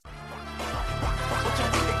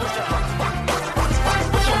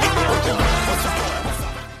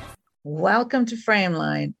Welcome to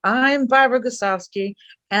Frameline. I'm Barbara Gosowski,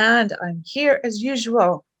 and I'm here as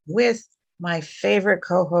usual with my favorite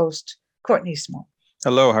co-host, Courtney Small.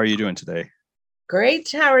 Hello, how are you doing today?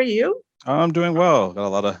 Great. How are you? I'm doing well. Got a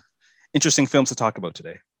lot of interesting films to talk about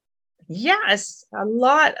today. Yes, a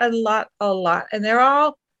lot. And they're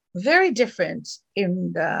all very different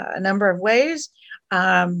in a number of ways,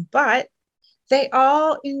 but they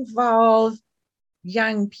all involve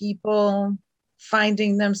young people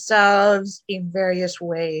finding themselves in various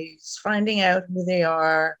ways, finding out who they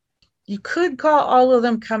are. You could call all of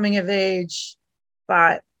them coming of age,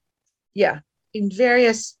 but yeah, in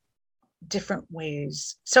various different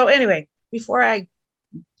ways. So anyway, before I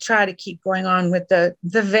try to keep going on with the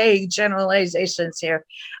vague generalizations here,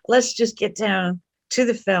 let's just get down to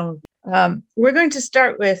the film. We're going to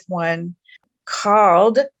start with one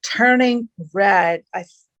called Turning Red. I'm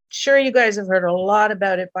sure you guys have heard a lot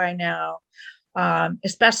about it by now,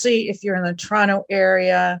 especially if you're in the Toronto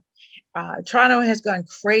area. Toronto has gone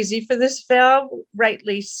crazy for this film,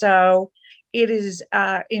 rightly so. It is,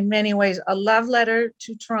 in many ways, a love letter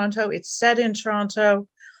to Toronto. It's set in Toronto.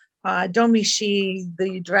 Domi Shi,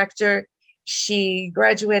 the director, she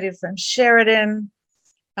graduated from Sheridan.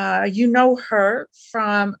 You know her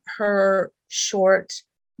from her short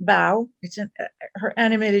Bao. Her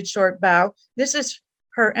animated short Bao. This is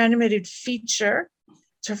her animated feature.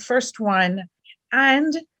 It's her first one,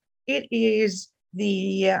 and it is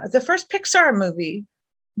the first Pixar movie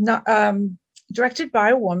not, directed by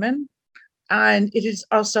a woman, and it is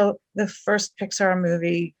also the first Pixar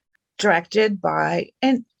movie directed by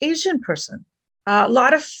an Asian person. A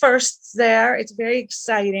lot of firsts there. It's very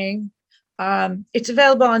exciting. It's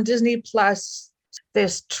available on Disney Plus.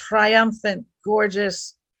 This triumphant,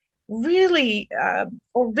 gorgeous, really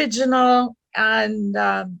original, and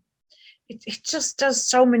it just does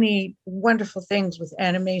so many wonderful things with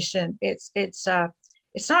animation. It's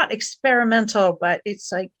not experimental, but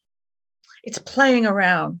it's like it's playing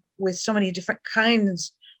around with so many different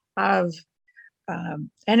kinds of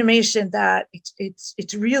animation that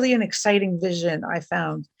it's really an exciting vision, I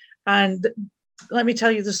found. And let me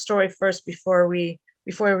tell you the story first before we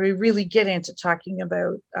really get into talking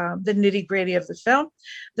about the nitty gritty of the film.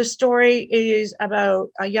 The story is about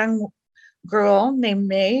a young girl named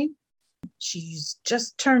May. She's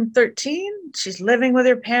just turned 13. She's living with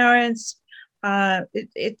her parents.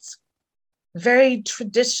 It's very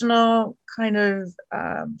traditional kind of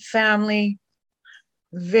family,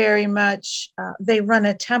 very much. They run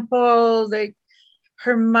a temple.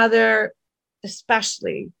 Her mother,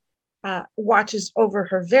 especially, watches over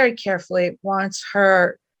her very carefully, wants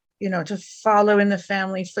her, to follow in the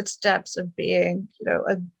family footsteps of being,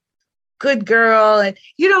 a good girl. And,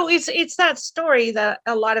 it's that story that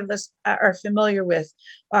a lot of us are familiar with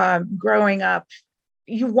growing up.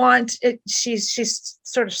 You want it, she's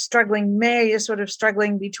sort of struggling. May is sort of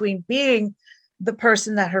struggling between being the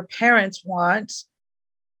person that her parents want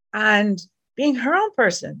and being her own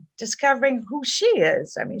person, discovering who she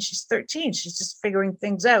is. I mean, she's 13. She's just figuring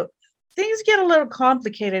things out. Things get a little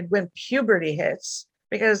complicated when puberty hits,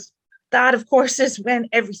 because that, of course, is when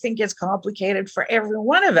everything gets complicated for every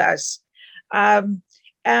one of us. And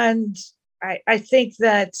I think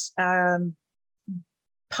that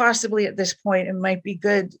possibly at this point, it might be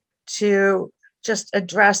good to just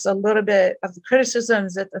address a little bit of the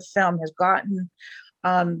criticisms that the film has gotten.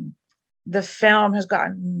 The film has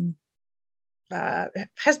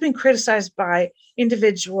been criticized by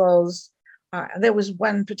individuals. There was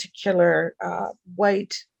one particular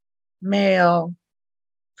white male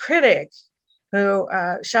critic who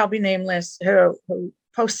shall be nameless, who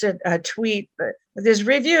posted a tweet with his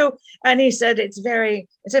review, and he said it's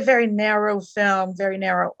a very narrow film, very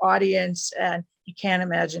narrow audience, and you can't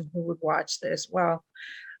imagine who would watch this. Well,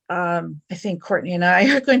 I think Courtney and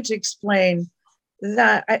I are going to explain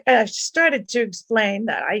that. I've started to explain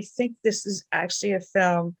that I think this is actually a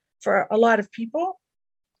film for a lot of people,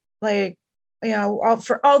 like,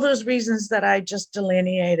 for all those reasons that I just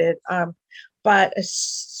delineated. But as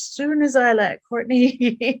soon as I let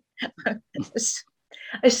Courtney,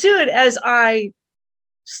 as soon as I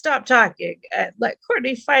stop talking and let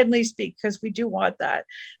Courtney finally speak, because we do want that,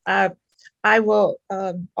 I will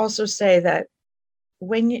also say that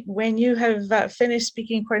when you have finished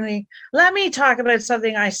speaking, Courtney, let me talk about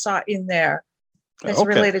something I saw in there that's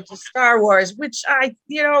related to Star Wars, which I'm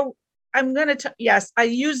going to, yes, I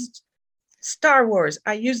used Star Wars.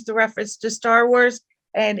 I used the reference to Star Wars,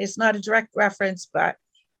 and it's not a direct reference, but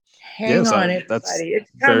hang on, everybody. That's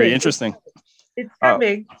it's coming. Very interesting. It's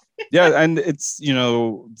coming. Yeah, and it's,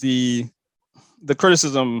 the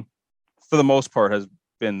criticism for the most part has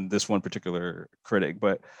been this one particular critic,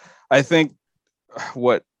 but I think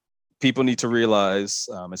what people need to realize,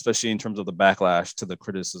 especially in terms of the backlash to the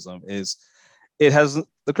criticism, is the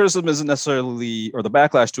criticism isn't necessarily, or the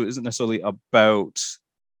backlash to it isn't necessarily about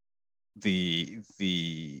the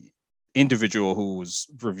individual who was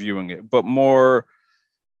reviewing it, but more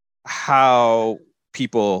how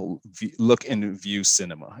people look and view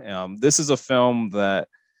cinema. This is a film that,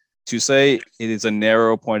 to say it is a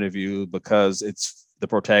narrow point of view because the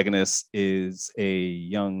protagonist is a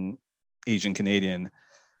young Asian Canadian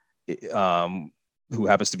who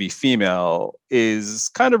happens to be female, is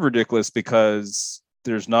kind of ridiculous because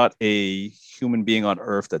there's not a human being on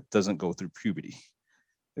earth that doesn't go through puberty.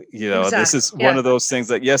 Exactly. This is one of those things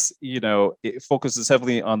that, yes, it focuses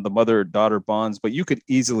heavily on the mother-daughter bonds, but you could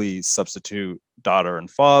easily substitute daughter and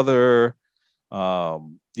father,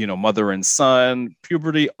 mother and son.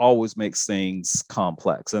 Puberty always makes things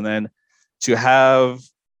complex. And then to have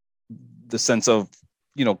the sense of,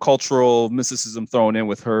 cultural mysticism thrown in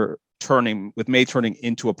with May turning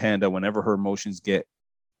into a panda whenever her emotions get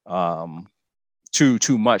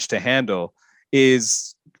too much to handle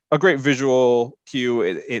is a great visual cue.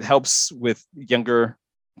 It helps with younger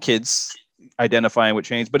kids identifying with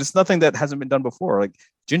change, but it's nothing that hasn't been done before. Like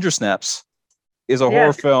Ginger Snaps is a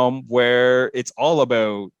horror film where it's all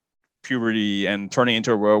about puberty and turning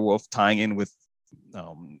into a werewolf, tying in with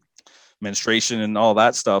menstruation and all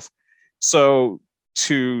that stuff. So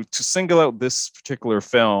to single out this particular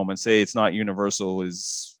film and say it's not universal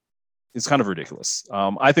is kind of ridiculous.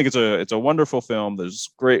 I think it's a wonderful film. There's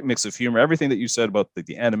great mix of humor. Everything that you said about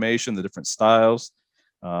the animation, the different styles.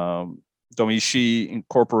 Domichi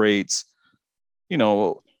incorporates,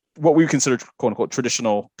 what we consider quote unquote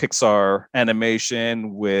traditional Pixar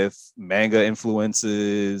animation with manga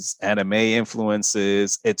influences, anime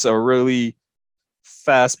influences. It's a really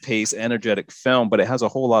fast-paced, energetic film, but it has a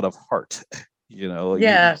whole lot of heart.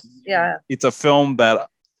 Yes, yeah. It's a film that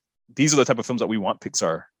these are the type of films that we want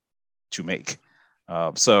Pixar to make.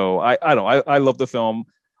 So I love the film.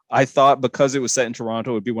 I thought because it was set in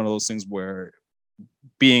Toronto, it'd be one of those things where,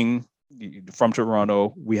 being from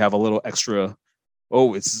Toronto, we have a little extra,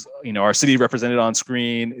 it's our city represented on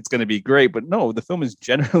screen, it's going to be great. But no, the film is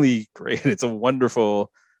generally great. It's a wonderful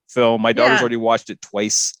film. My daughter's already watched it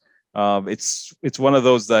twice. It's one of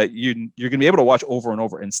those that you're going to be able to watch over and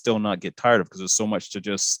over and still not get tired of, because there's so much to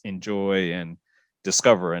just enjoy and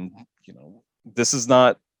discover. And this is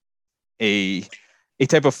not a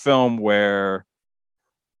type of film where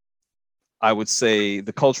I would say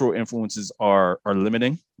the cultural influences are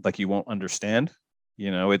limiting, like you won't understand.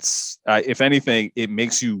 It's if anything, it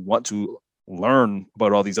makes you want to learn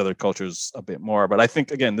about all these other cultures a bit more. But I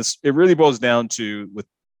think, again, it really boils down to, with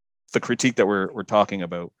the critique that we're talking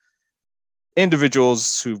about,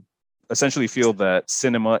 individuals who essentially feel that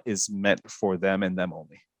cinema is meant for them and them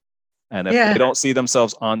only. And if they don't see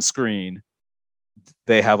themselves on screen,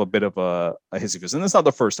 they have a bit of a hissy fit. And it's not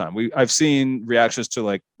the first time. I've seen reactions to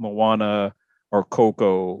like Moana or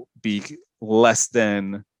Coco be less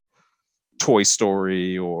than Toy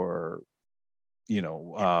Story or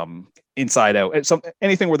Inside Out.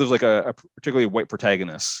 Anything where there's like a particularly white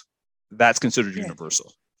protagonist, that's considered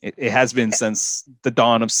universal. It has been since the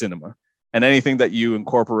dawn of cinema. And anything that you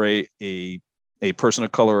incorporate a person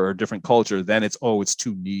of color or a different culture, then it's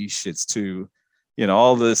too niche. It's too,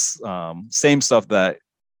 all this same stuff that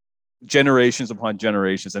generations upon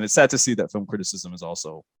generations. And it's sad to see that film criticism is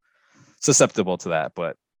also susceptible to that,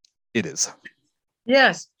 but it is.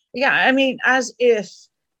 Yes. Yeah. I mean, as if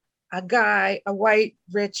a white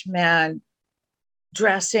rich man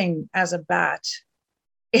dressing as a bat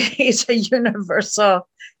is a universal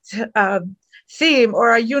theme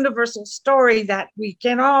or a universal story that we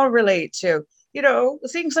can all relate to,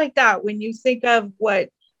 things like that. When you think of what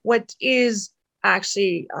is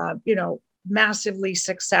actually, massively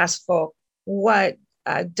successful, what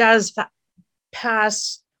does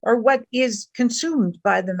pass, or what is consumed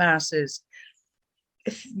by the masses,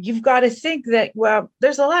 you've got to think that, well,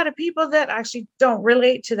 there's a lot of people that actually don't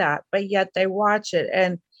relate to that, but yet they watch it.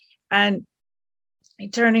 And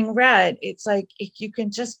Turning Red, it's like, if you can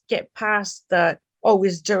just get past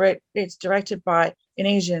it's directed by an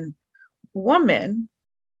Asian woman,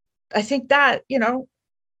 I think that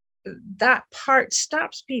that part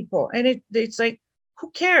stops people. And it's like, who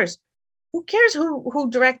cares who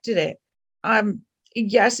directed it?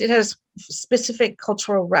 Yes, it has specific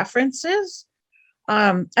cultural references.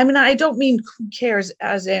 I don't mean who cares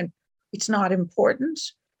as in it's not important.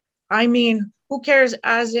 I mean, who cares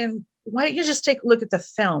as in, why don't you just take a look at the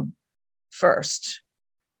film first,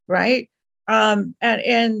 right? And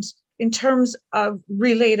in terms of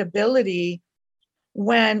relatability,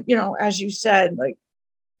 when, as you said, like,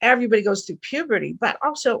 everybody goes through puberty, but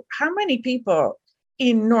also how many people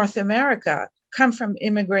in North America come from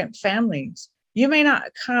immigrant families? You may not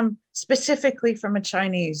come specifically from a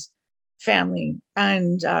Chinese family,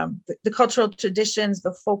 and the cultural traditions,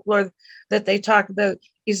 the folklore that they talk about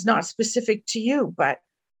is not specific to you. But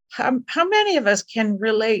how many of us can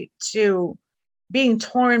relate to being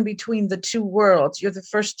torn between the two worlds? You're the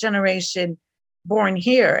first generation born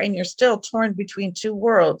here, and you're still torn between two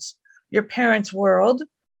worlds. Your parents' world,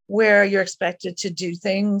 where you're expected to do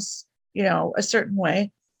things, a certain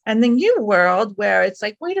way, and the new world where it's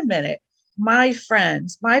like, wait a minute, my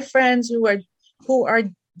friends who are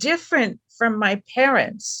different from my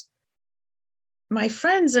parents, my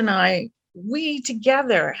friends and I, we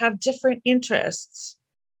together have different interests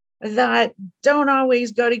that don't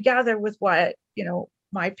always go together with what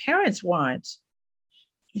my parents want.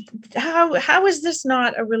 How is this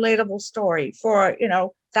not a relatable story for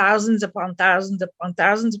thousands upon thousands upon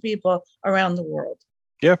thousands of people around the world?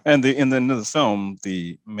 Yeah, and in the end of the film,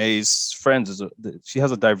 the May's friends she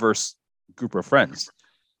has a diverse group of friends,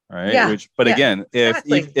 right? Yeah, But yeah, again,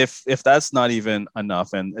 exactly. if that's not even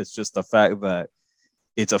enough, and it's just the fact that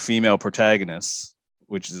it's a female protagonist,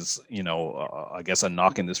 which is I guess a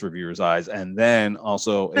knock in this reviewer's eyes, and then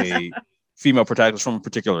also a female protagonist from a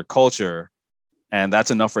particular culture, and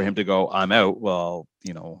that's enough for him to go, I'm out. Well,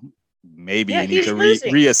 maybe Yeah, you need to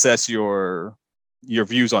reassess your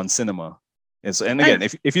views on cinema. And again,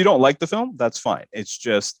 if you don't like the film, that's fine. It's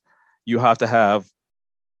just you have to have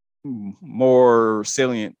more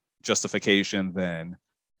salient justification than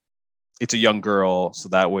it's a young girl, so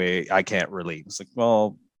that way I can't relate. It's like,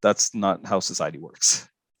 well, that's not how society works.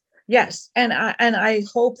 Yes, and I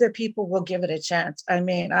hope that people will give it a chance. I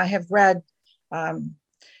mean, I have read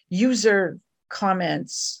user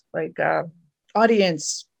comments, like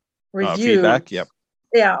audience reviews. Feedback, yep.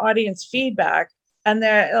 Yeah, audience feedback. And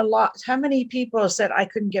there are a lot. How many people said I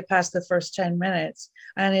couldn't get past the first 10 minutes?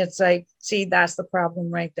 And it's like, see, that's the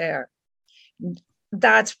problem right there.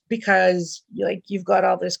 That's because you've got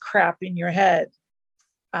all this crap in your head.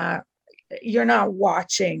 You're not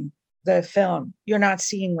watching the film. You're not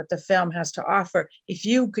seeing what the film has to offer. If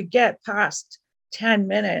you could get past 10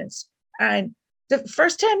 minutes, and the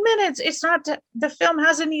first 10 minutes, it's not, the film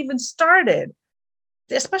hasn't even started,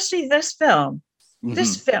 especially this film. Mm-hmm.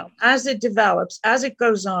 This film, as it develops, as it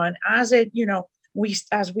goes on, as it,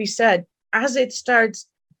 as we said, as it starts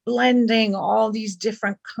blending all these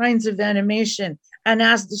different kinds of animation, and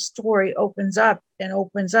as the story opens up and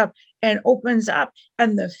opens up and opens up,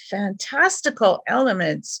 and the fantastical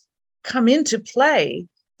elements come into play,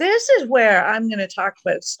 this is where I'm going to talk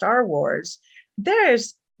about Star Wars.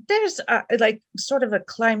 There's like sort of a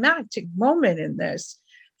climactic moment in this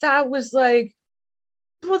that was like,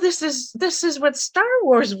 well, this is what Star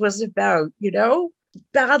Wars was about,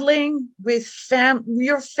 battling with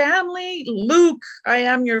your family. Luke, I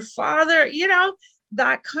am your father,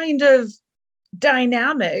 that kind of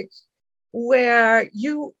dynamic where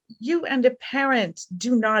you and a parent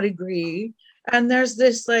do not agree, and there's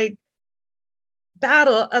this like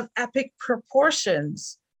battle of epic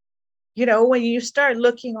proportions. When you start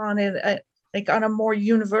looking on it like on a more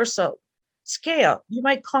universal scale. You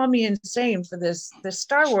might call me insane for this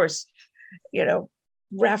Star Wars,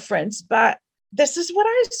 reference, but this is what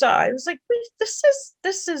I saw. I was like,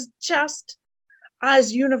 this is just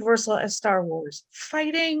as universal as Star Wars,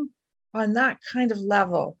 fighting on that kind of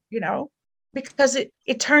level, because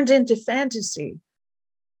it turned into fantasy.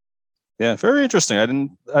 Yeah, very interesting. I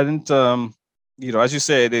didn't as you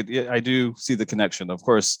said, I do see the connection. Of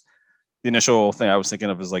course, the initial thing I was thinking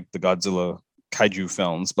of is like the Godzilla kaiju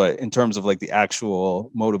films, but in terms of like the actual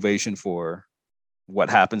motivation for what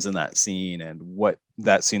happens in that scene and what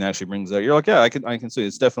that scene actually brings out, you're like, yeah, I can see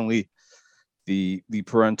it's definitely the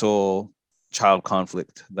parental child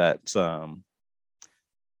conflict that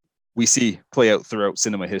we see play out throughout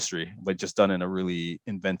cinema history, but just done in a really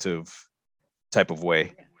inventive type of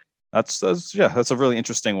way. That's a really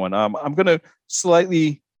interesting one. I'm gonna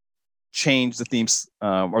slightly change the themes,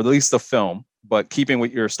 or at least the film, but keeping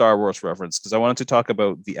with your Star Wars reference, because I wanted to talk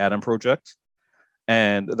about The Adam Project.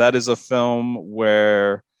 And that is a film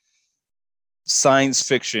where science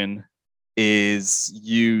fiction is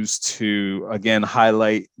used to, again,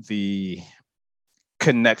 highlight the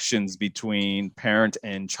connections between parent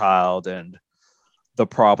and child and the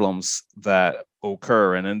problems that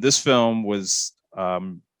occur. And then this film was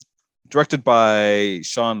directed by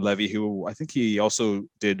Sean Levy, who I think he also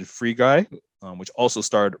did Free Guy, which also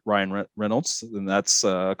starred Ryan Reynolds. And that's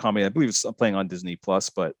a comedy, I believe it's playing on Disney Plus.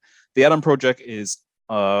 But The Adam Project is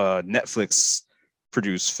a Netflix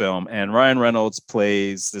produced film, and Ryan Reynolds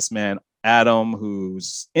plays this man, Adam,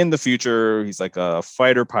 who's in the future. He's like a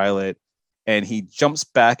fighter pilot, and he jumps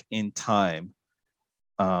back in time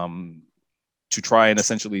to try and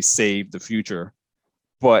essentially save the future,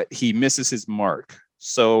 but he misses his mark.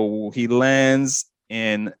 So he lands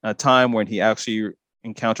in a time when he actually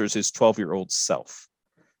encounters his 12-year-old self.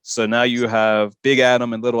 So now you have Big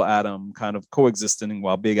Adam and Little Adam kind of coexisting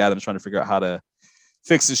while Big Adam's trying to figure out how to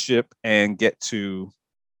fix his ship and get to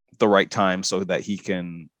the right time so that he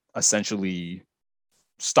can essentially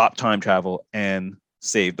stop time travel and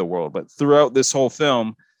save the world. But throughout this whole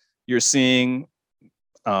film, you're seeing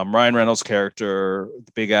Ryan Reynolds' character,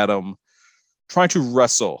 Big Adam, trying to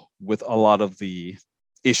wrestle with a lot of the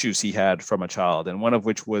issues he had from a child, and one of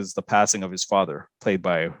which was the passing of his father, played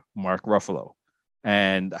by Mark Ruffalo,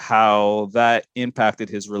 and how that impacted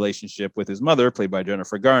his relationship with his mother, played by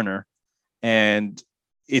Jennifer Garner. And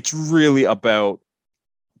it's really about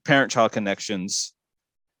parent-child connections,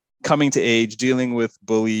 coming to age, dealing with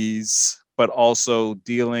bullies, but also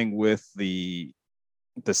dealing with the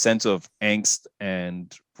sense of angst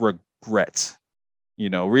and regret,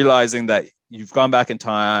 realizing that you've gone back in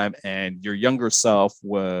time and your younger self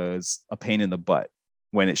was a pain in the butt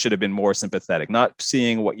when it should have been more sympathetic, not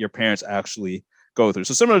seeing what your parents actually go through.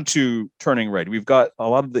 So similar to Turning Red, we've got a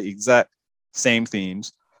lot of the exact same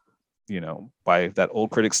themes. By that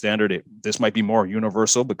old critic standard, this might be more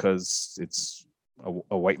universal because it's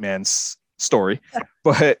a white man's story,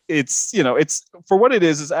 but it's for what it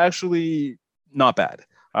is. It's actually not bad.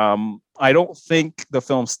 I don't think the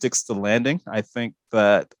film sticks to landing. I think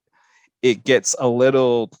that it gets a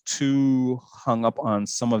little too hung up on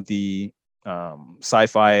some of the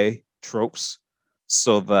sci-fi tropes,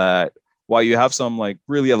 so that while you have some like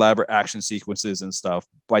really elaborate action sequences and stuff,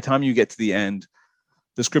 by the time you get to the end,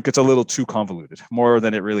 the script gets a little too convoluted, more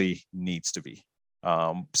than it really needs to be.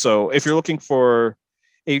 So if you're looking for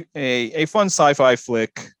a fun sci-fi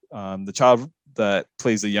flick, the child that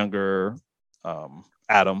plays the younger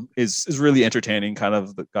Adam is really entertaining, kind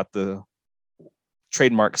of got the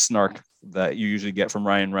trademark snark that you usually get from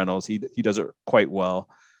Ryan Reynolds. He does it quite well.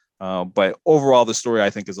 But overall, the story, I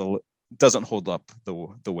think, doesn't hold up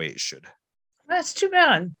the way it should. That's too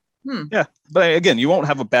bad. Yeah, but again, you won't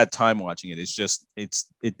have a bad time watching it. It's just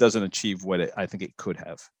it doesn't achieve what I think it could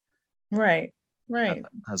have. Right.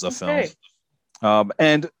 As a film.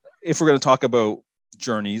 And if we're going to talk about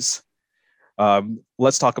journeys,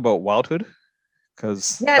 let's talk about Wildhood,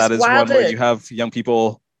 because that is one where you have young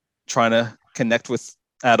people trying to connect with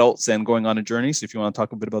adults and going on a journey. So if you want to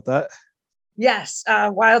talk a bit about that. Yes,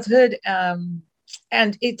 Wildhood, and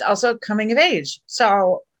it's also coming of age.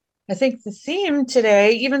 So I think the theme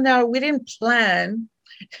today, even though we didn't plan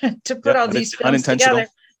to put all these films together,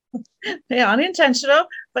 unintentional,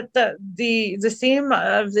 but the theme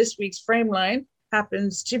of this week's Frameline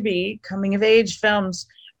happens to be coming of age films,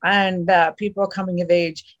 and people coming of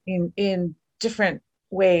age in different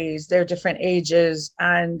ways. They're different ages,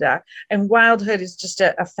 and Wildhood is just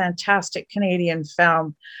a fantastic Canadian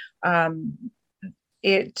film.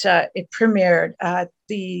 It premiered at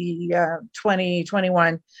the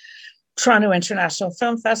 2021 Toronto International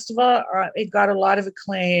Film Festival. It got a lot of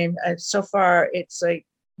acclaim. So far, it's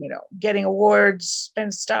getting awards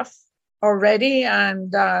and stuff already,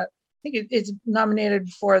 and I think it's nominated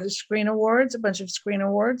for the Screen Awards, a bunch of Screen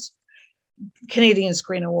Awards, Canadian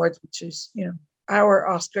Screen Awards, which is our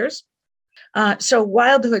Oscars. So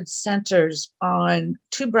Wildhood centers on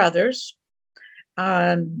two brothers,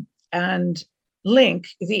 and Link,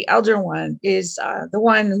 the elder one, is the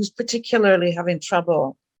one who's particularly having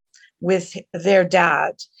trouble with their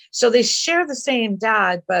dad. So they share the same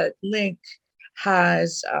dad, but Link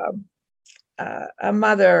has a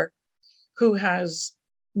mother who has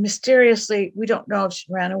mysteriously, we don't know if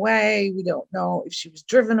she ran away, we don't know if she was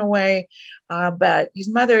driven away, but his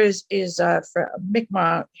mother is from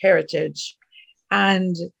Mi'kmaq heritage.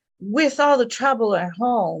 And with all the trouble at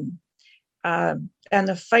home, and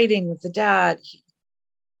the fighting with the dad,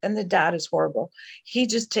 and the dad is horrible, he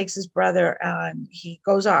just takes his brother and he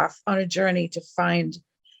goes off on a journey to find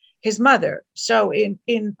his mother. So in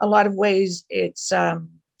a lot of ways, it's a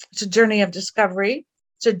journey of discovery.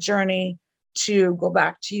 It's a journey to go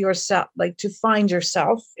back to yourself, like to find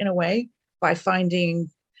yourself in a way by finding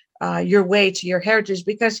your way to your heritage,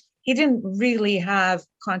 because he didn't really have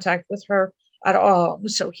contact with her at all.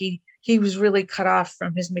 So he was really cut off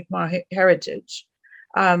from his Mi'kmaq heritage.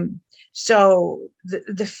 So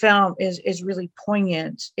the film is really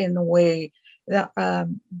poignant in the way that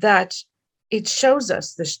that it shows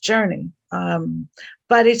us this journey,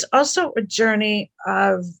 but it's also a journey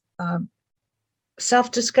of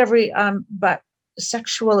self-discovery, but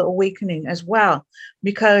sexual awakening as well,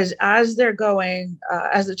 because as they're going,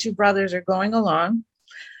 as the two brothers are going along,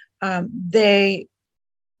 they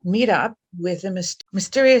meet up with a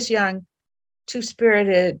mysterious young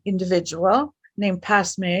two-spirited individual named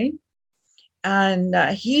Pasme, and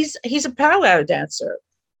he's a powwow dancer.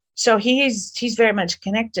 So he's very much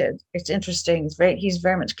connected. It's interesting. He's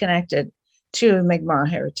very much connected to Mi'kmaq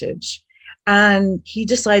heritage, and he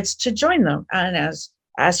decides to join them. And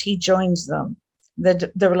as he joins them,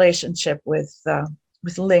 the relationship with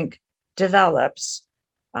Link develops.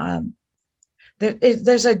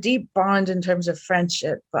 There's a deep bond in terms of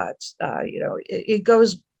friendship, but it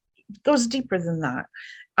goes deeper than that,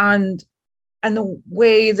 and the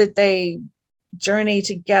way that they journey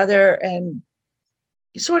together and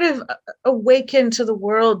sort of awaken to the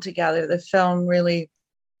world together. The film really,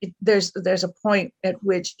 there's a point at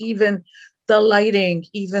which even the lighting,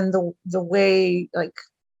 even the way like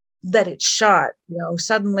that it's shot,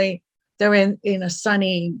 suddenly they're in the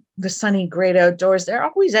sunny great outdoors. They're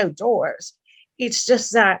always outdoors. It's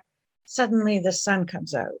just that suddenly the sun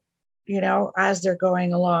comes out, as they're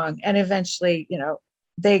going along, and eventually,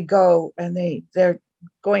 they go and they're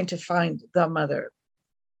going to find the mother.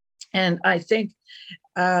 And I think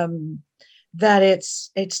that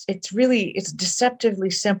it's deceptively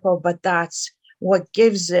simple, but that's what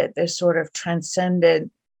gives it this sort of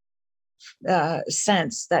transcendent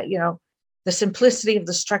sense that the simplicity of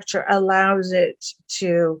the structure allows it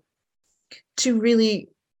to really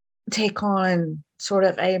take on sort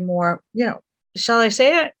of a more, shall I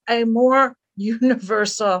say it, a more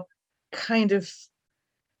universal kind of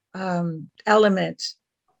element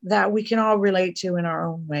that we can all relate to in our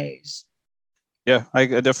own ways. Yeah, I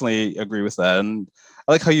definitely agree with that. And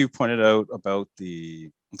I like how you pointed out about the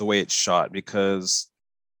way it's shot, because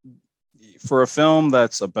for a film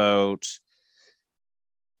that's about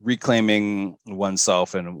reclaiming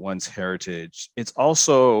oneself and one's heritage, it's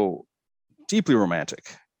also deeply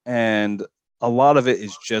romantic. And a lot of it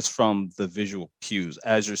is just from the visual cues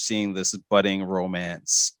as you're seeing this budding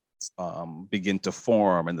romance begin to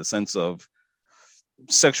form, in the sense of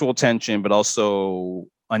sexual tension, but also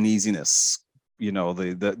uneasiness.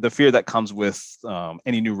 The fear that comes with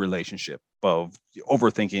any new relationship, of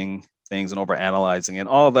overthinking things and overanalyzing, and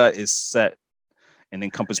all of that is set and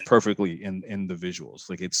encompassed perfectly in the visuals.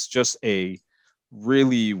 Like, it's just a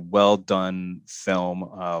really well done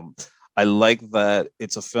film. I like that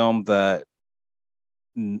it's a film that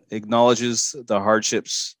acknowledges the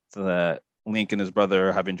hardships that Link and his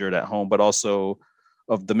brother have endured at home, but also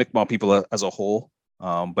of the Mi'kmaq people as a whole.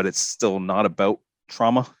 But it's still not about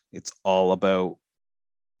trauma. It's all about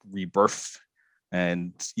rebirth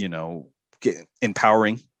and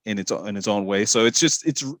empowering in its own way. So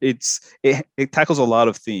it tackles a lot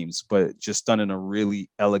of themes, but just done in a really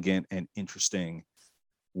elegant and interesting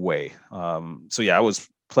way. So yeah, I was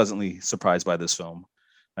pleasantly surprised by this film.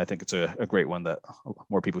 I think it's a great one that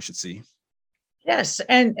more people should see. Yes,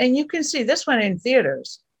 and you can see this one in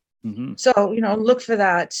theaters. Mm-hmm. So look for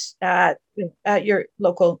that at your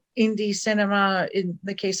local indie cinema. In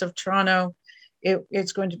the case of Toronto,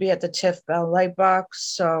 it's going to be at the TIFF Bell Lightbox.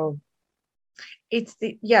 So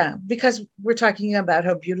because we're talking about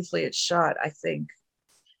how beautifully it's shot. I think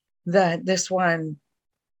that this one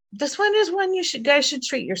is one guys should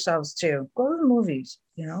treat yourselves to. Go to the movies,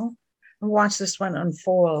 and watch this one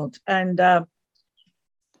unfold. And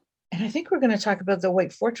I think we're going to talk about the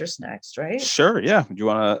White Fortress next, right? Sure. Yeah. Do you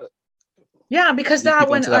want to? Yeah, because that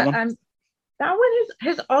one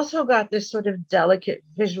has also got this sort of delicate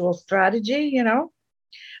visual strategy,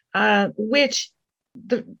 which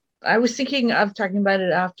I was thinking of talking about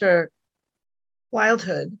it after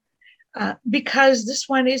Wildhood, because this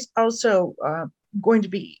one is also going to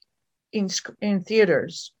be in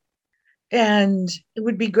theaters, and it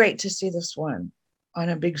would be great to see this one on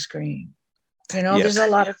a big screen. Yes. There's a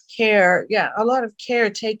lot of care. Yeah, a lot of care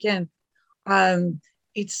taken.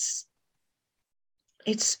 It's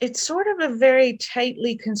sort of a very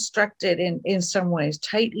tightly constructed, in some ways,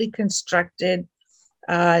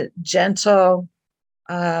 gentle.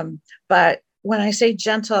 But when I say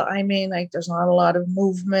gentle, I mean like there's not a lot of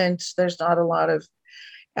movement. There's not a lot of.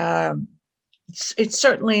 It's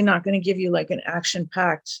certainly not going to give you like an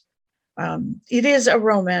action-packed. It is a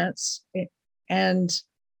romance, and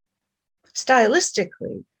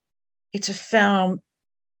stylistically, it's a film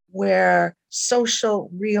where social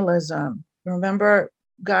realism. Remember,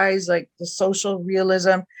 guys, like the social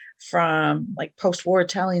realism from like post-war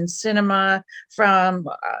Italian cinema.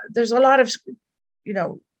 There's a lot of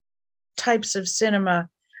types of cinema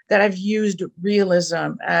that have used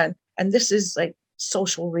realism, and this is like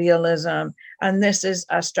social realism, and this is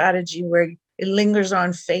a strategy where it lingers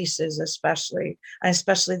on faces, especially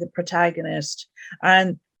the protagonist.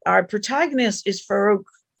 And our protagonist is Farouk.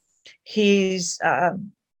 He's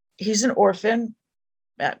an orphan.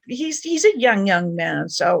 He's a young man.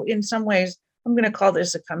 So in some ways, I'm going to call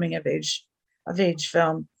this a coming of age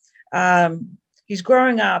film. He's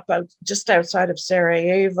growing up just outside of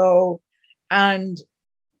Sarajevo, and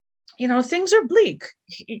things are bleak.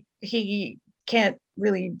 He can't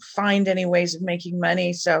really find any ways of making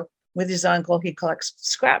money. So with his uncle, he collects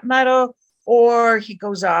scrap metal, or he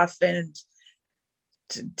goes off and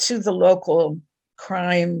to the local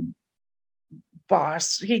crime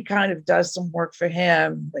boss. He kind of does some work for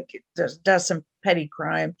him, like does some petty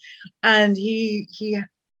crime, and he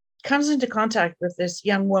comes into contact with this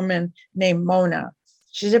young woman named Mona.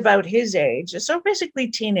 She's about his age, so basically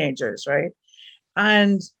teenagers, right?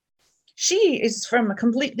 And she is from a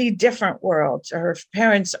completely different world. Her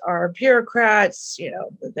parents are bureaucrats.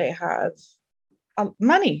 They have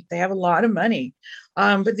money. They have a lot of money,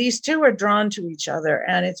 but these two are drawn to each other,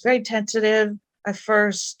 and it's very tentative at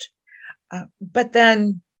first, but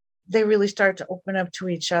then they really start to open up to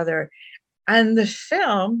each other, and the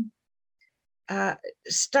film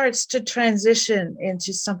starts to transition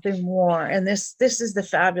into something more. And this is the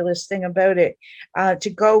fabulous thing about it, to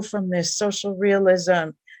go from this social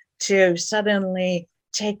realism to suddenly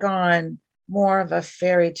take on more of a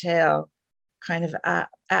fairy tale kind of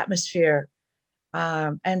atmosphere,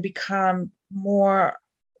 and become more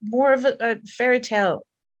of a fairy tale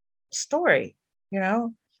story,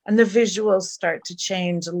 and the visuals start to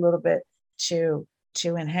change a little bit to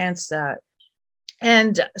enhance that.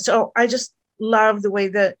 And so I just love the way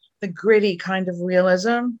that the gritty kind of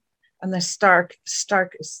realism and the stark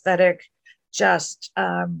aesthetic just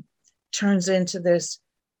turns into this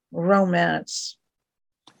romance.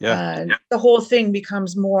 And the whole thing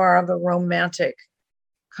becomes more of a romantic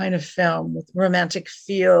kind of film with romantic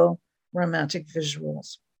feel, romantic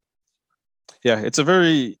visuals. Yeah, it's a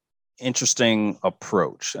very interesting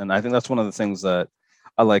approach, and I think that's one of the things that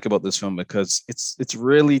I like about this film, because it's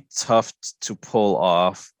really tough to pull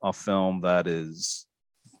off a film that is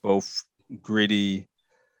both gritty,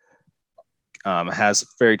 has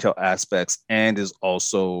fairy tale aspects, and is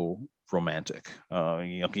also romantic.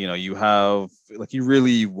 You have, like, you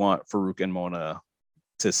really want Farouk and Mona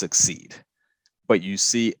to succeed, but you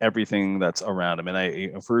see everything that's around him. And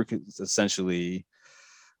Farouk has essentially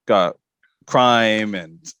got crime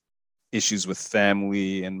and issues with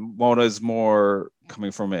family, and Mona is more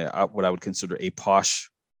coming from what I would consider a posh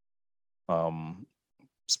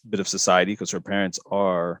bit of society, because her parents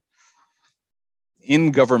are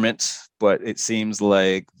in government, but it seems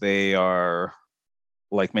like they are,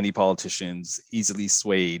 like many politicians, easily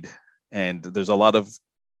swayed. And there's a lot of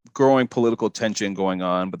growing political tension going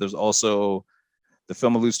on, but there's also, the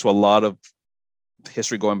film alludes to a lot of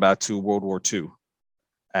history going back to World War II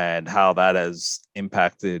and how that has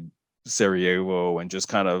impacted Sarajevo and just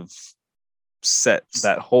kind of set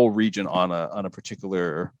that whole region on a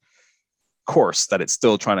particular course that it's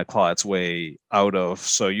still trying to claw its way out of.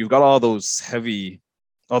 So you've got all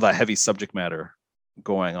that heavy subject matter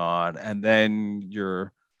going on, and then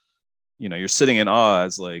you're sitting in awe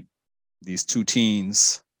as, like, these two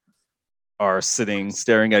teens are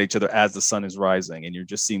staring at each other as the sun is rising, and you're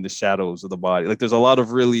just seeing the shadows of the body. Like, there's a lot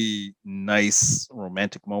of really nice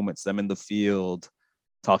romantic moments, them in the field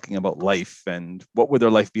talking about life and what would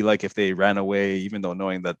their life be like if they ran away, even though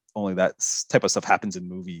knowing that only that type of stuff happens in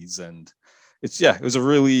movies. And it was a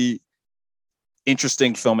really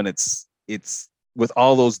interesting film, and it's with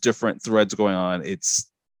all those different threads going on,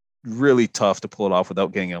 it's really tough to pull it off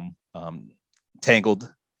without getting them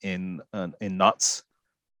tangled in knots.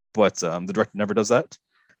 But the director never does that.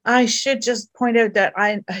 I should just point out that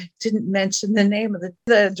I didn't mention the name of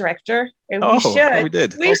the director. We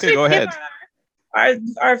did. Okay, go ahead.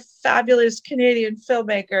 Our fabulous Canadian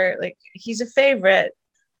filmmaker, like, he's a favorite.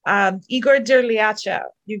 Igor Derlyacha.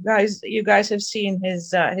 You guys have seen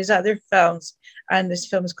his other films, and this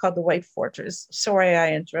film is called The White Fortress. Sorry,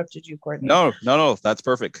 I interrupted you, Courtney. No, that's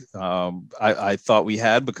perfect. I thought we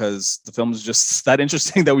had, because the film is just that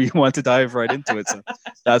interesting that we want to dive right into it. So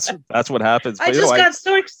that's what happens. But, I just got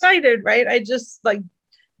so excited, right? I just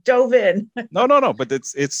dove in. No, but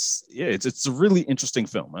it's a really interesting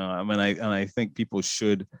film. I think people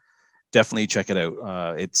should definitely check it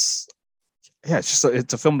out. It's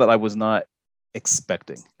a film that I was not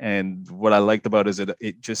expecting, and what I liked about it is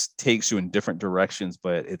it just takes you in different directions,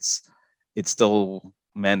 but it still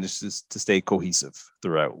manages to stay cohesive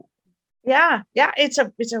throughout. Yeah, it's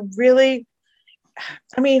a really,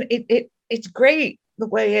 I mean, it's great the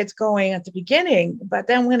way it's going at the beginning, but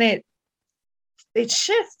then when it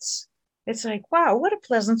shifts, It's like, wow, what a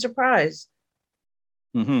pleasant surprise.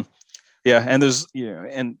 Hmm. Yeah, and there's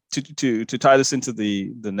and to tie this into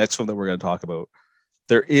the next one that we're going to talk about,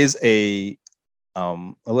 there is a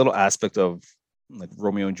little aspect of like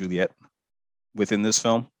Romeo and Juliet within this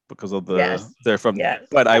film because of Yes. they're from. Yes.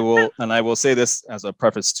 But I will say this as a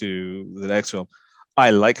preface to the next film.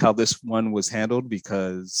 I like how this one was handled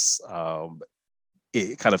because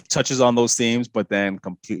it kind of touches on those themes, but then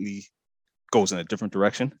completely goes in a different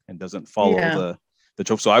direction and doesn't follow Yeah. the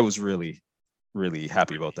trope. So I was really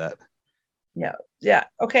happy about that. Yeah. Yeah.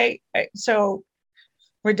 Okay. So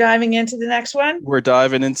we're diving into the next one. We're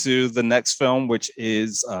diving into the next film, which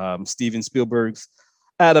is Steven Spielberg's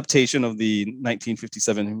adaptation of the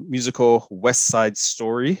 1957 musical West Side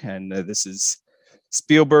Story. And this is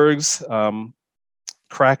Spielberg's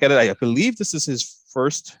crack at it. I believe this is his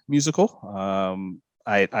first musical.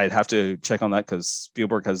 I'd have to check on that because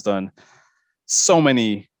Spielberg has done so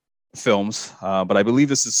many films, but I believe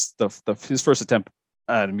this is his first attempt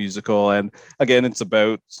at a musical. And again, it's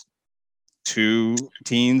about two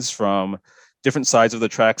teens from different sides of the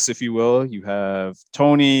tracks, if you will. You have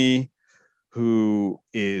Tony, who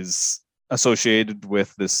is associated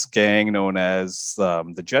with this gang known as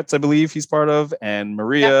the Jets, I believe he's part of, and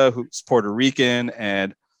Maria, Yep. who's Puerto Rican,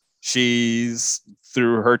 and she's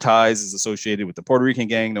through her ties is associated with the Puerto Rican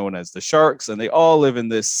gang known as the Sharks, and they all live in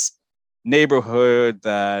this neighborhood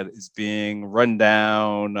that is being run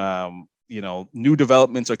down. New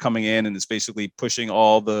developments are coming in, and it's basically pushing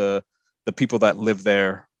all the people that live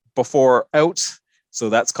there before out. So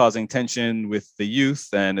that's causing tension with the youth,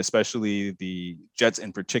 and especially the Jets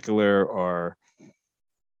in particular are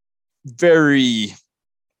very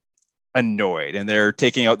annoyed, and they're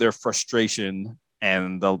taking out their frustration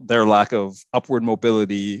and their lack of upward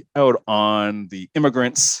mobility out on the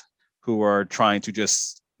immigrants who are trying to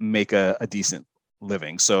just make a decent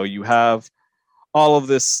living. So you have all of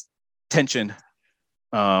this tension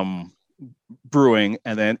brewing,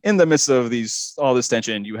 and then in the midst of all this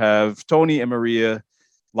tension, you have Tony and Maria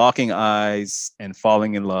locking eyes and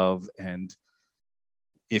falling in love. And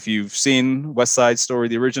if you've seen West Side Story,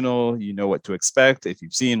 the original, you know what to expect. If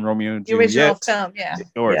you've seen Romeo and The original Juliet, film. Yeah.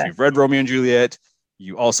 or if Yeah. you've read Romeo and Juliet,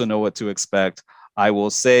 you also know what to expect. I will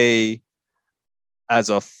say, as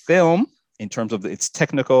a film, in terms of its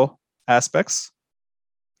technical aspects,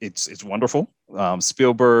 it's wonderful.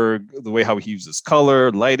 Spielberg, the way how he uses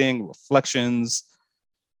color, lighting, reflections,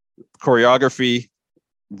 choreography,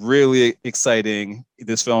 really exciting.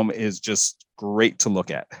 This film is just great to look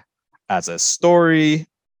at. As a story,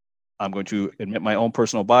 I'm going to admit my own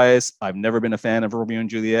personal bias. I've never been a fan of Romeo and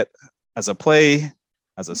Juliet as a play,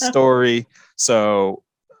 as a story. So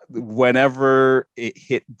whenever it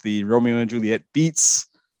hit the Romeo and Juliet beats,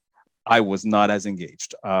 I was not as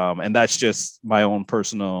engaged. And that's just my own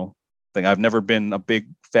personal thing. I've never been a big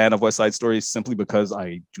fan of West Side Story simply because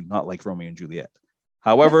I do not like Romeo and Juliet.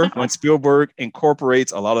 However, when Spielberg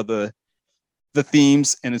incorporates a lot of the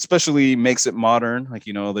themes and especially makes it modern, like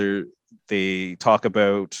they talk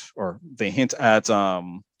about or they hint at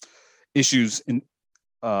issues in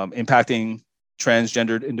impacting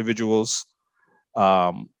transgendered individuals,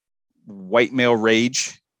 white male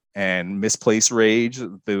rage and misplaced rage,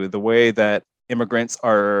 the way that immigrants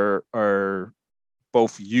are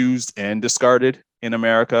both used and discarded in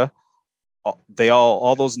America. They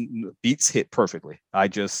all those beats hit perfectly.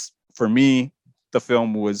 For me, the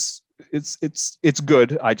film was it's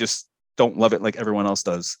good. I just don't love it like everyone else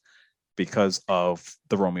does because of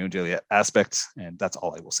the Romeo and Juliet aspect, and that's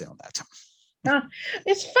all I will say on that.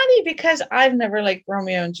 It's funny because I've never liked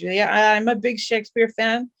Romeo and Juliet. I'm a big Shakespeare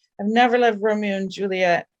fan. I've never loved Romeo and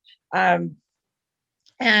Juliet. And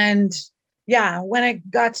yeah, when I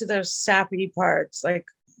got to those sappy parts, like,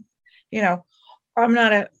 I'm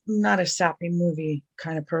not a sappy movie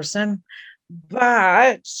kind of person,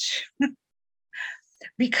 but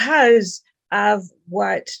because of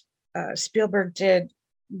what Spielberg did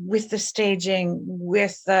with the staging,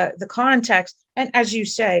 with the context, and as you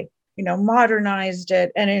say, modernized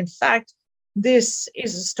it. And in fact, this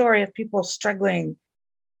is a story of people struggling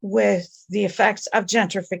with the effects of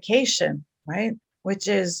gentrification, right? Which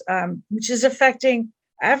is affecting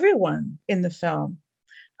everyone in the film,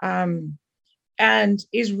 and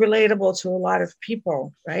is relatable to a lot of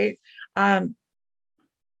people, right? That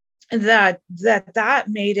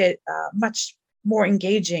made it much more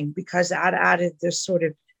engaging because that added this sort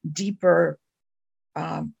of deeper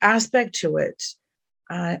aspect to it.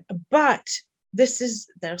 But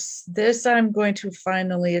this I'm going to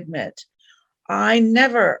finally admit, I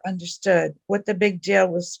never understood what the big deal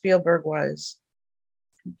with Spielberg was.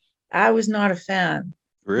 I was not a fan.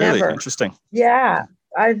 Really Never. interesting. Yeah.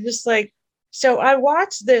 I just like, so I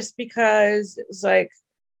watched this because it was like,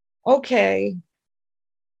 okay,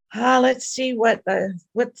 let's see what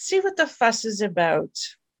the fuss is about.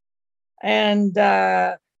 And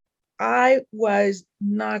I was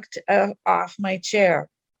knocked off my chair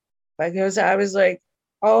because I was like,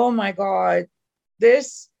 oh my God,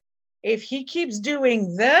 this, if he keeps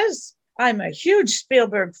doing this, I'm a huge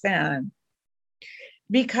Spielberg fan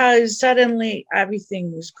because suddenly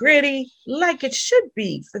everything was gritty, like it should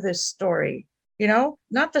be for this story,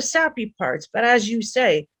 not the sappy parts, but as you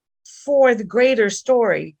say, for the greater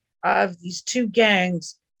story of these two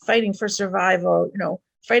gangs fighting for survival,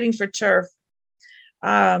 fighting for turf.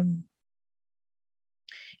 Um,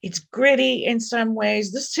 it's gritty in some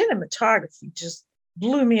ways. The cinematography just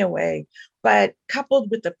blew me away, but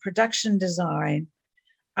coupled with the production design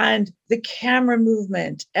and the camera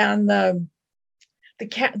movement and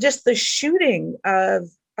just the shooting of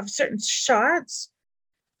certain shots,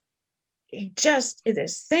 just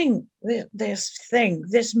this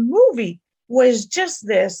movie was just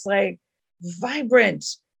this like vibrant,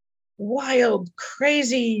 wild,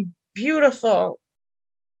 crazy, beautiful,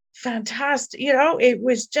 fantastic. It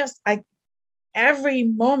was just like every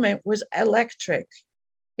moment was electric.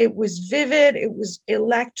 It was vivid, it was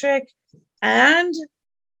electric, and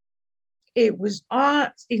it was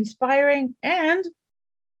inspiring. And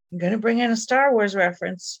I'm going to bring in a Star Wars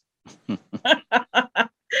reference.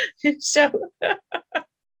 So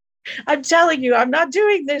I'm telling you, I'm not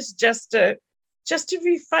doing this just to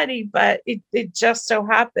be funny, but it just so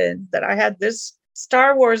happened that I had this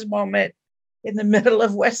Star Wars moment in the middle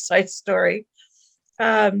of West Side Story.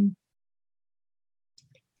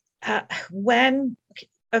 When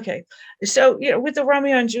okay, so with the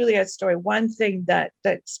Romeo and Juliet story, one thing that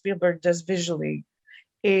Spielberg does visually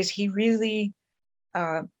is he really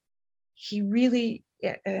uh,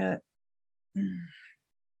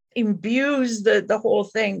 imbues the whole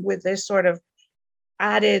thing with this sort of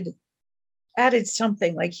added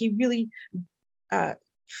something. Like he really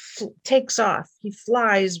takes off, he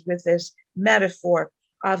flies with this metaphor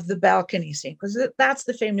of the balcony scene, because that's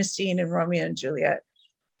the famous scene in Romeo and Juliet.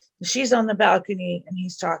 She's on the balcony and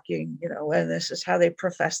he's talking, and this is how they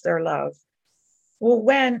profess their love. Well,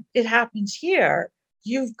 when it happens here,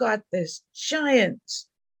 you've got this giant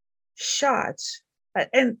shot,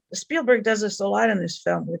 and Spielberg does this a lot in this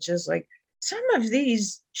film, which is like some of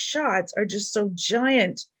these shots are just so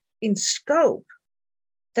giant in scope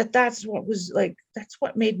that's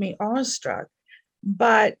what made me awestruck.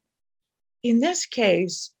 But in this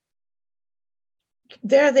case,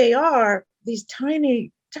 there they are, these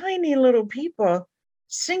tiny little people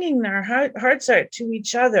singing their hearts out to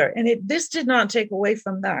each other, and this did not take away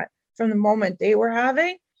from the moment they were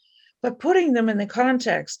having, but putting them in the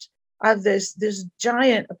context of this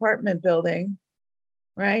giant apartment building,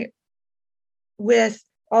 right, with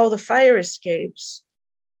all the fire escapes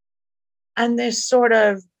and this sort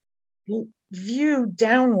of view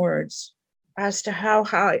downwards as to how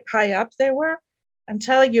high up they were. I'm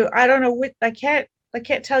telling you, I don't know I can't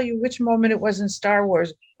tell you which moment it was in Star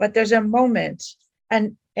Wars, but there's a moment,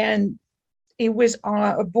 and it was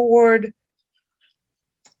aboard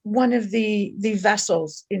one of the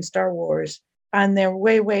vessels in Star Wars, and they're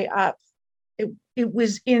way up. It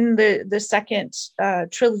was in the second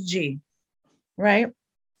trilogy, right,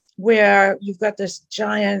 where you've got this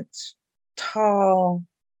giant, tall.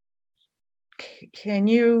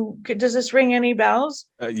 Does this ring any bells?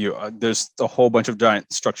 There's a whole bunch of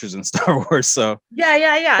giant structures in Star Wars, so yeah,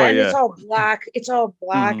 and yeah. It's all black.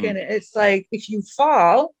 Mm-hmm. And it's like if you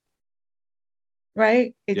fall,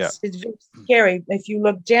 right, it's very scary. If you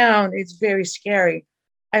look down, it's very scary.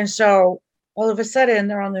 And so all of a sudden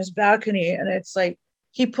they're on this balcony, and it's like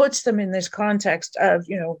he puts them in this context of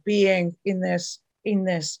being in this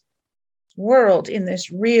world, in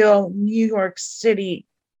this real New York City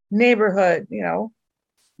neighborhood,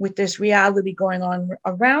 with this reality going on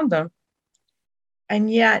around them.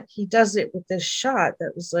 And yet he does it with this shot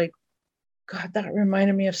that was like, God, that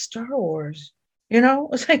reminded me of Star Wars.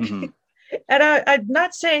 It's like, mm-hmm. And I'm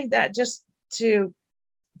not saying that just to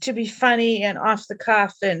be funny and off the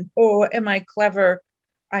cuff and, oh, am I clever?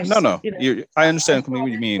 I understand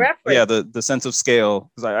what you mean. Reference. Yeah, the sense of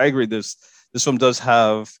scale, because I agree. This film does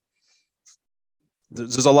have.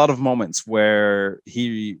 There's a lot of moments where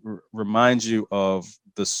he reminds you of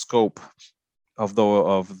the scope of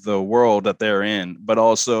the world that they're in, but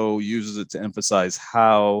also uses it to emphasize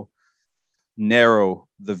how narrow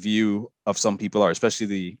the view of some people are,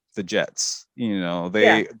 especially the Jets.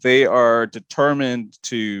 They are determined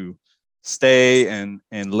to stay and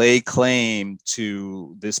lay claim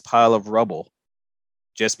to this pile of rubble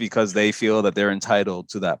just because they feel that they're entitled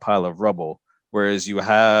to that pile of rubble. Whereas you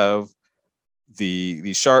have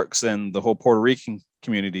the sharks and the whole Puerto Rican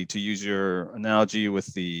community, to use your analogy with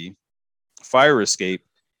the fire escape,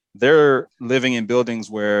 they're living in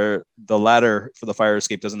buildings where the ladder for the fire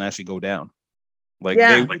escape doesn't actually go down. Like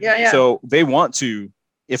so they want to,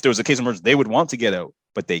 if there was a case of emergency, they would want to get out,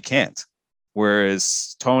 but they can't.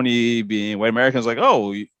 Whereas Tony, being white American, is like,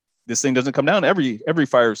 oh, this thing doesn't come down. Every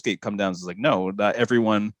fire escape come down. It's like, no, not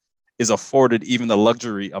everyone is afforded even the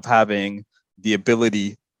luxury of having the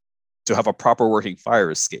ability to have a proper working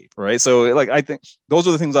fire escape, right? So like, I think those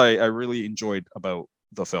are the things I really enjoyed about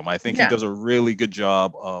the film. I think he does a really good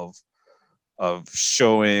job of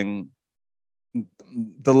showing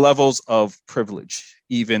the levels of privilege,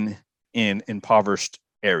 even in impoverished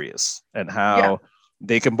areas, and how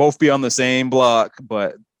they can both be on the same block,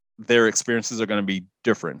 but their experiences are going to be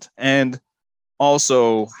different. And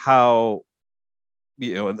also how,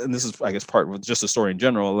 and this is, I guess, part of just the story in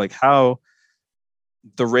general, like how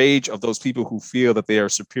the rage of those people who feel that they are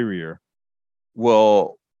superior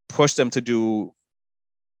will push them to do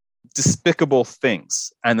despicable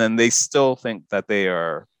things, and then they still think that they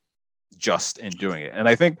are just in doing it. And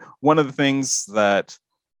I think one of the things that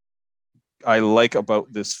I like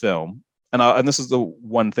about this film, and this is the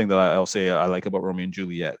one thing that I'll say I like about Romeo and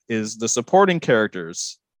Juliet, is the supporting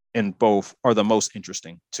characters in both are the most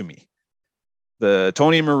interesting to me. The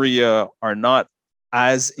Tony and Maria are not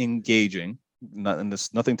as engaging, and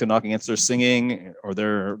there's nothing to knock against their singing or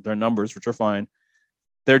their numbers, which are fine.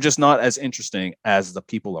 They're just not as interesting as the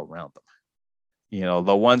people around them.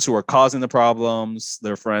 The ones who are causing the problems,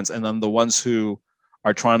 their friends, and then the ones who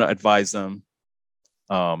are trying to advise them,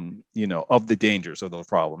 of the dangers of the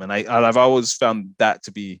problem. And I've always found that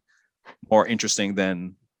to be more interesting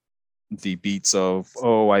than the beats of,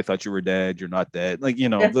 oh, I thought you were dead, you're not dead. Like,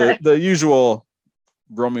 the usual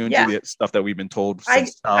Romeo and Juliet stuff that we've been told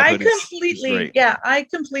since childhood. I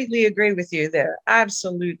completely agree with you there.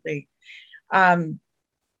 Absolutely.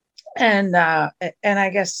 And I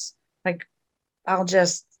guess, like, I'll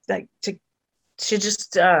just like to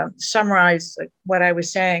just summarize what I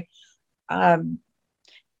was saying.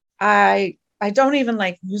 I don't even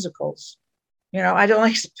like musicals. I don't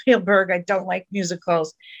like Spielberg. I don't like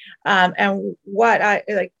musicals. And what I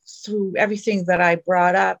like, through everything that I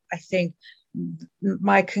brought up, I think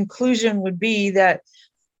my conclusion would be that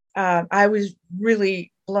I was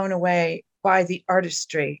really blown away by the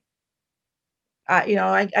artistry.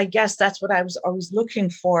 I guess that's what I was always looking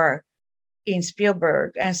for in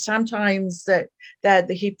Spielberg. And sometimes that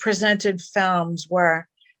he presented films where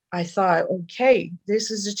I thought, okay,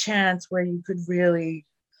 this is a chance where you could really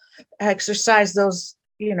exercise those,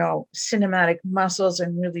 cinematic muscles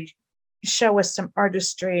and really show us some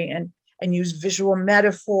artistry and use visual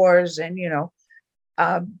metaphors and,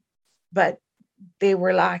 but they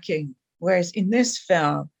were lacking. Whereas in this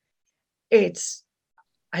film, I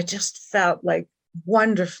just felt like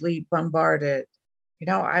wonderfully bombarded.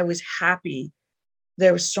 I was happy.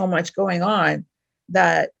 There was so much going on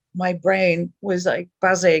that my brain was like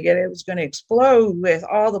buzzing, and it was going to explode with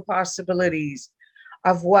all the possibilities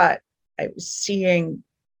of what I was seeing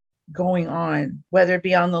going on, whether it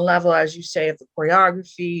be on the level, as you say, of the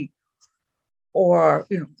choreography, or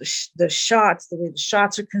the shots, the way the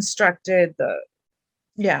shots are constructed.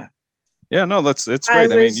 No, it's great. I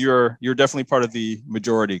mean, you're definitely part of the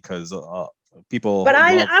majority, because people. But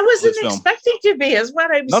I wasn't expecting to be, is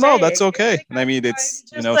what I'm saying. No, that's okay. And I mean, it's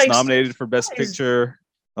it's nominated for Best Picture.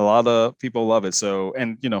 A lot of people love it. So,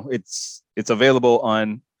 and it's available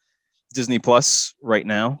on Disney Plus right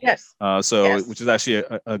now. Yes. Which is actually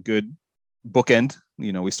a good bookend.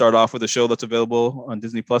 We start off with a show that's available on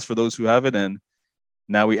Disney Plus for those who have it, and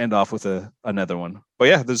now we end off with another one. But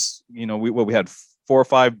yeah, there's we had 4 or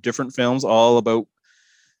 5 different films, all about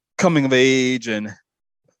coming of age and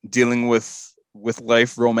dealing with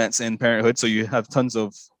life, romance, and parenthood. So you have tons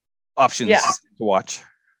of options to watch.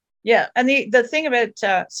 Yeah, and the thing about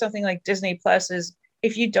something like Disney Plus is,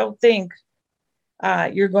 if you don't think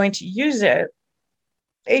you're going to use it,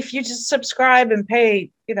 if you just subscribe and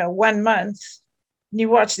pay 1 month, and you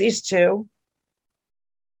watch these 2,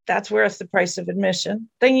 that's worth the price of admission.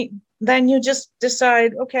 Then you just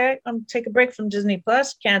decide, okay, I'm take a break from Disney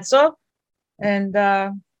Plus, cancel, and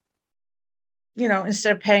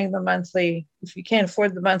instead of paying the monthly, if you can't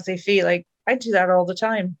afford the monthly fee, like I do that all the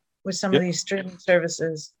time with some of these streaming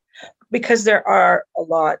services, because there are a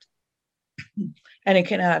lot and it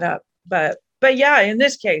can add up. But yeah, in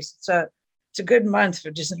this case, it's a good month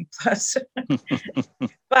for Disney Plus,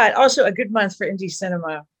 but also a good month for indie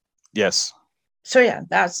cinema. Yes. So yeah,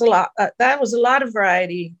 that's a lot. That was a lot of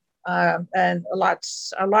variety. and a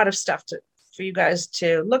lot of stuff for you guys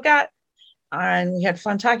to look at. And we had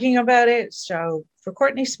fun talking about it. So for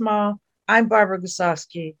Courtney Small, I'm Barbara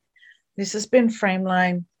Gosowski. This has been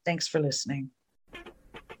Frameline. Thanks for listening.